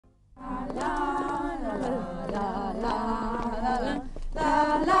I'm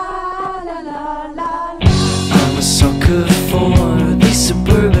a sucker for these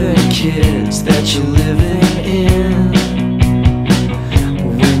suburban kids that you're living in.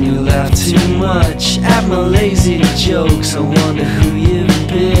 When you laugh too much at my lazy jokes, I wonder who you've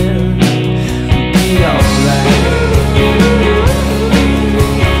been. Be alright.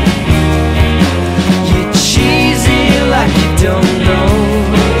 You're cheesy like you don't know.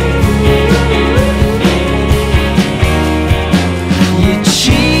 You're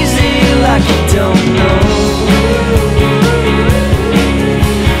cheesy like you don't know.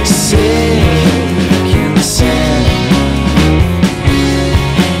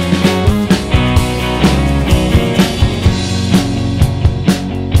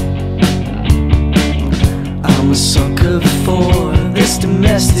 I'm a sucker for this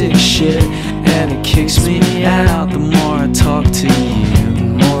domestic shit, and it kicks me out the more I talk to you. The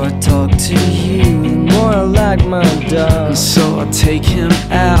more I talk to you, the more I like my dog. And so I take him